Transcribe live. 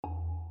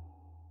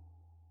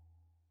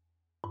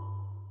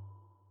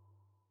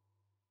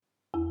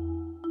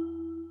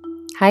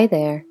Hi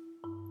there.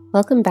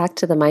 Welcome back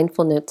to the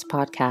Mindful Notes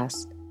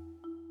podcast.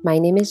 My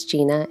name is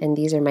Gina, and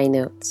these are my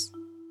notes.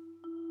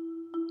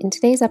 In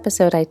today's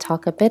episode, I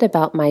talk a bit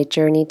about my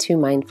journey to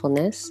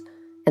mindfulness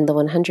and the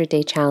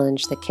 100-day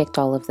challenge that kicked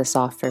all of this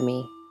off for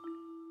me.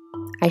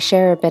 I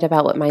share a bit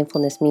about what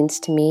mindfulness means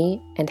to me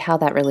and how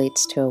that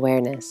relates to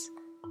awareness.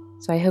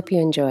 So I hope you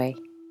enjoy.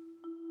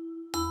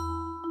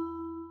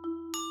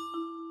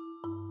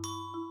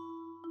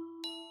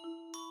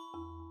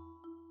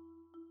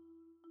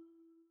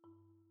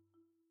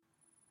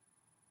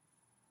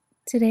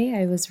 Today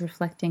I was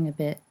reflecting a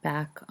bit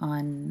back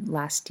on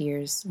last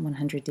year's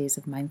 100 Days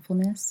of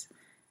Mindfulness.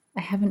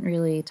 I haven't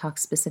really talked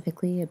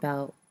specifically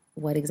about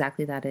what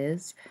exactly that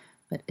is,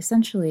 but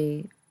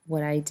essentially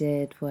what I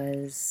did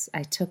was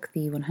I took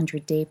the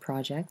 100-day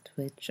project,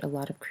 which a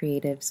lot of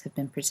creatives have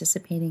been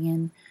participating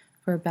in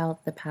for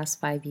about the past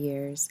 5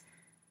 years,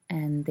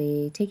 and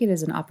they take it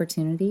as an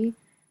opportunity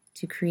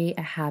to create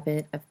a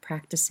habit of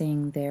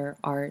practicing their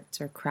art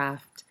or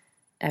craft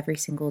every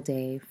single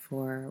day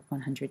for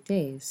 100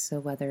 days. So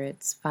whether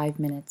it's 5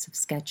 minutes of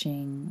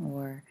sketching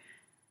or,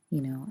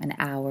 an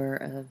hour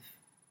of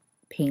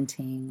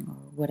painting or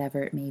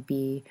whatever it may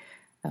be.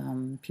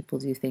 People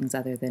do things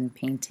other than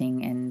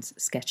painting and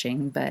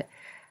sketching, but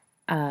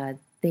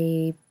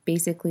they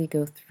basically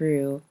go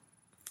through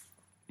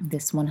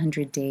this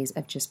 100 days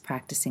of just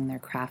practicing their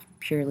craft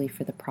purely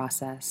for the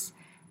process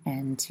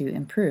and to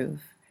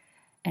improve.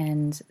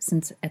 And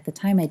since at the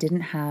time I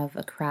didn't have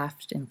a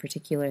craft in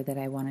particular that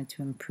I wanted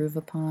to improve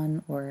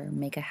upon or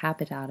make a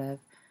habit out of,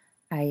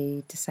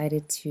 I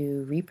decided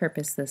to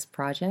repurpose this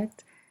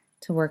project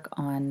to work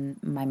on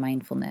my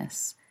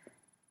mindfulness.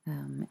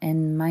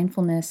 And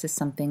mindfulness is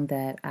something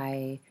that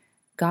I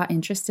got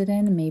interested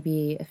in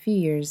maybe a few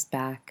years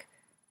back,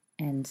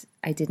 and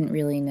I didn't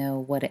really know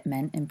what it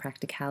meant in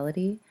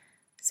practicality.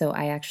 So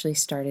I actually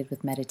started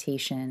with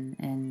meditation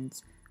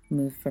and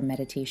moved from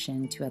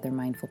meditation to other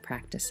mindful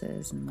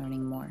practices and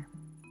learning more.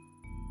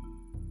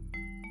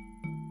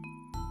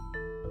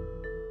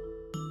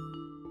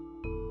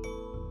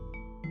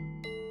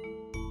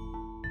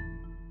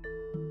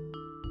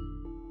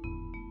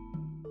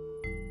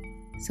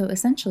 So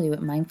essentially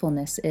what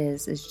mindfulness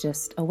is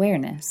just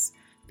awareness,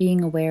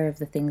 being aware of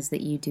the things that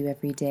you do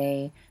every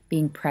day,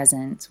 being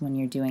present when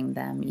you're doing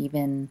them,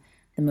 even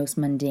the most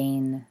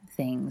mundane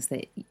things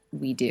that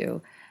we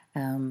do.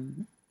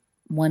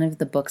 One of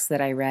the books that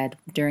I read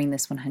during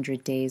this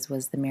 100 days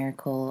was The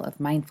Miracle of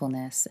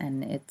Mindfulness,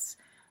 and it's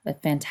a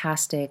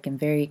fantastic and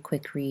very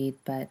quick read,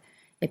 but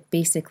it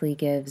basically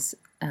gives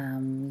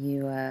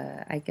you,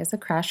 a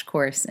crash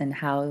course in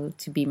how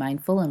to be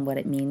mindful and what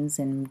it means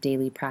in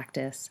daily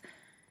practice.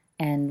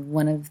 And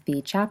one of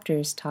the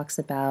chapters talks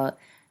about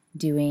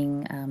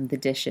doing the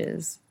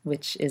dishes,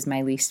 which is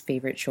my least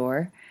favorite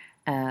chore.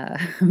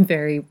 I'm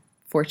very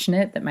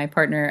fortunate that my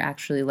partner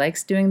actually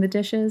likes doing the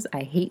dishes. I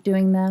hate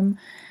doing them,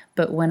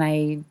 but when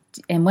I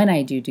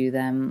do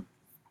them,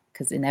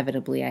 because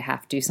inevitably I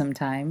have to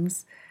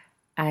sometimes,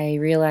 I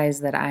realize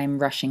that I'm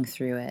rushing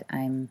through it.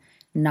 I'm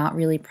not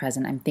really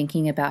present. I'm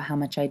thinking about how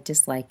much I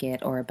dislike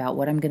it, or about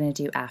what I'm going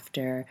to do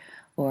after,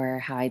 or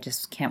how I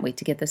just can't wait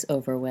to get this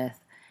over with.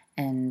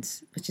 And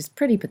which is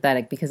pretty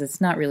pathetic because it's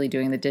not really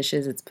doing the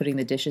dishes, it's putting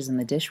the dishes in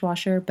the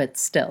dishwasher, but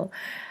still.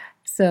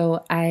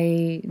 So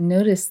I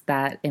noticed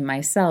that in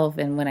myself,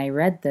 and when I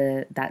read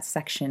that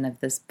section of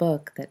this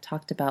book that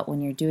talked about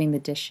when you're doing the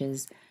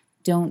dishes,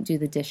 don't do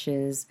the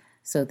dishes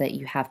so that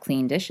you have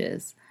clean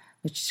dishes,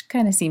 which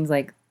kind of seems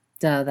like,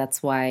 duh,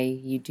 that's why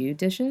you do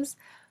dishes.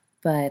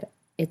 But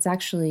it's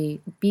actually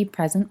be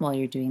present while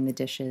you're doing the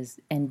dishes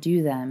and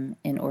do them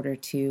in order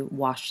to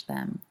wash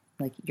them.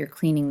 Like you're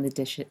cleaning the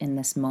dish in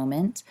this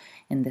moment,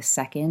 in this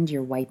second,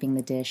 you're wiping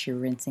the dish, you're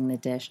rinsing the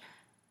dish.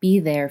 Be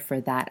there for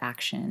that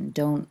action.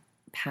 Don't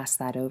pass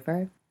that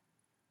over,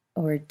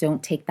 or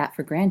don't take that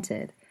for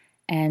granted.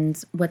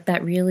 And what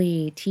that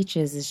really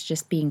teaches is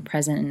just being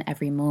present in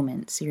every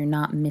moment, so you're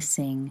not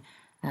missing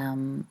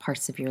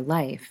parts of your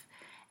life.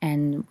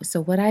 And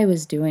so what I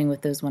was doing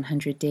with those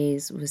 100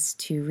 days was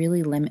to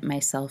really limit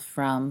myself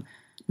from,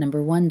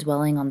 number one,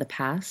 dwelling on the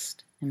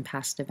past and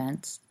past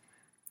events,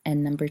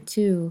 and number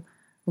two,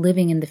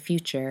 living in the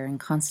future and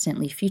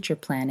constantly future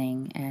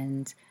planning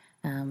and,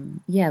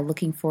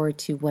 looking forward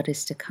to what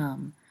is to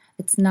come.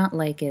 It's not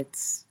like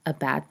it's a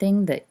bad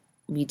thing that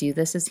we do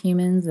this as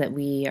humans, that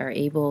we are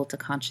able to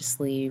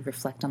consciously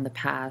reflect on the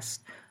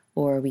past,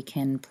 or we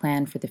can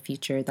plan for the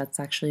future. That's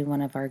actually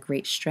one of our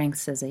great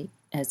strengths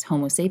as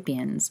Homo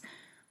sapiens.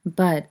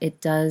 But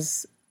it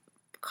does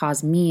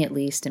cause me, at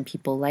least, and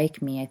people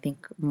like me, I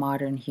think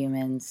modern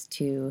humans,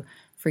 to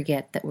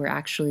forget that we're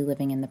actually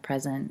living in the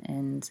present.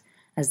 And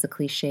as the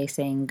cliche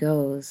saying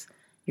goes,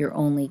 you're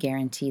only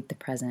guaranteed the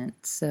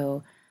present.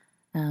 So,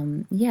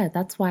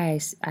 that's why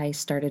I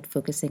started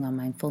focusing on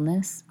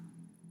mindfulness.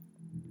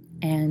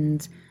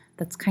 And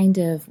that's kind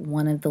of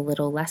one of the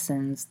little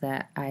lessons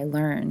that I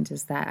learned,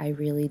 is that I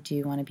really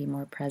do want to be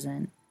more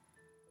present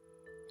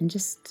and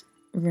just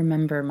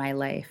remember my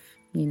life.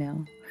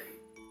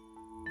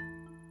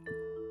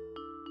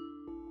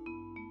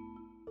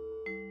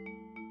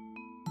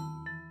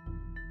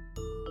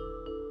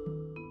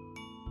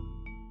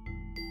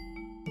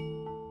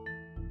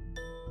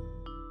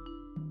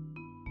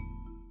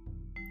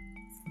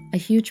 A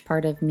huge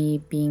part of me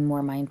being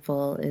more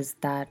mindful is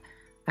that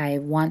I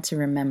want to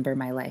remember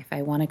my life.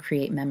 I want to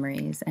create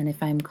memories. And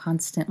if I'm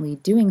constantly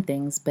doing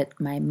things, but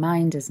my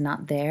mind is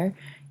not there,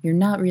 you're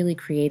not really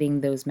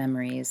creating those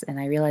memories. And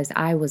I realized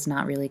I was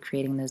not really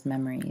creating those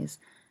memories.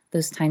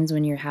 Those times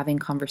when you're having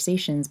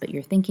conversations, but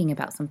you're thinking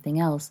about something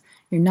else,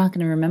 you're not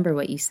going to remember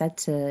what you said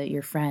to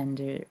your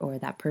friend or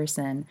that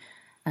person.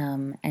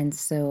 And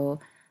so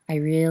I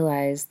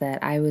realized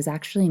that I was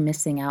actually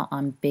missing out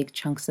on big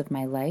chunks of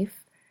my life.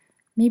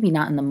 Maybe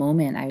not in the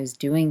moment I was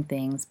doing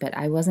things, but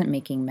I wasn't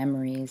making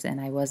memories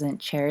and I wasn't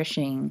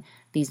cherishing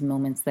these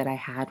moments that I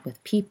had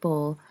with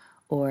people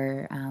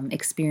or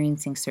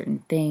experiencing certain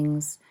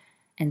things.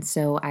 And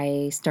so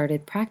I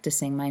started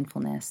practicing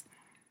mindfulness.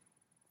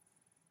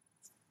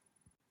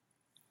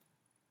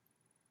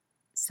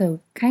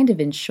 So, kind of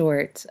in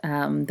short,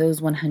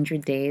 those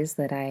 100 days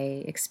that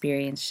I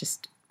experienced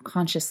just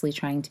consciously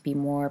trying to be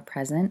more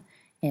present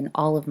in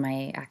all of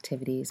my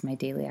activities, my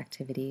daily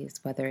activities,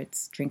 whether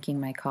it's drinking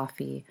my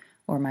coffee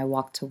or my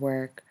walk to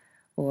work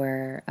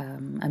or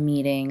a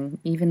meeting,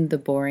 even the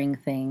boring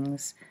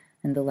things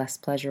and the less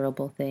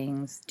pleasurable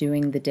things,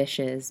 doing the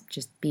dishes,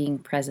 just being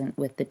present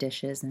with the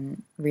dishes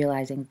and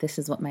realizing this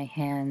is what my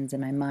hands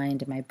and my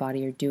mind and my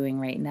body are doing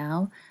right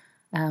now,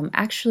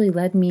 actually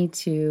led me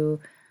to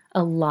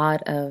a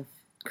lot of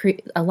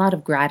a lot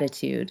of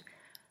gratitude.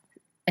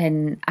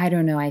 And I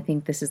don't know, I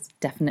think this is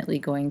definitely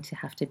going to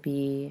have to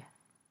be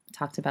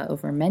talked about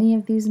over many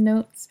of these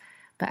notes,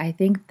 but I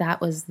think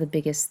that was the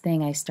biggest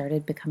thing. I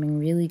started becoming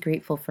really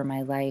grateful for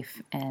my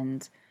life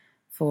and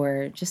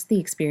for just the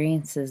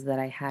experiences that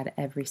I had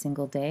every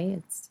single day.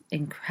 It's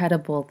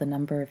incredible the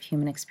number of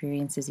human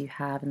experiences you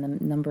have and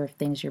the number of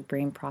things your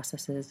brain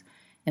processes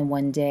in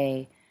one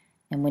day.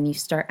 And when you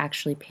start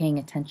actually paying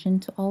attention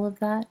to all of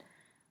that,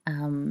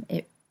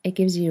 it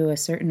gives you a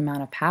certain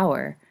amount of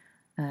power.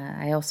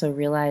 I also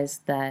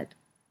realized that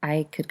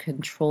I could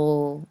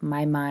control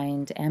my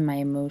mind and my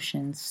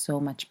emotions so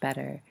much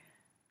better.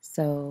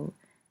 So,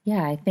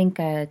 yeah, I think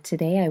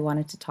today I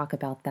wanted to talk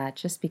about that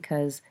just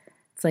because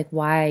it's like,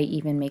 why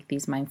even make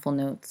these mindful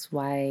notes?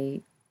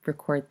 Why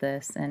record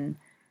this? And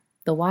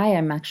the why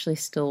I'm actually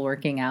still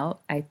working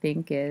out, I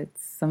think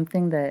it's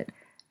something that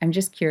I'm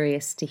just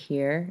curious to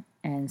hear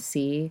and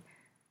see,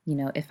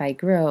 if I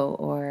grow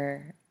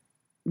or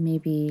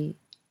maybe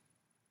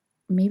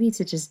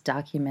to just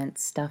document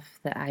stuff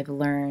that I've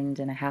learned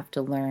and I have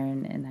to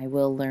learn and I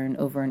will learn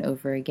over and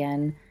over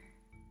again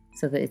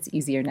so that it's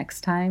easier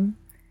next time.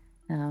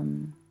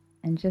 And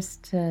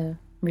just to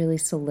really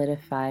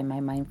solidify my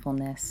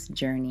mindfulness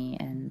journey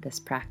and this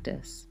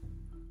practice.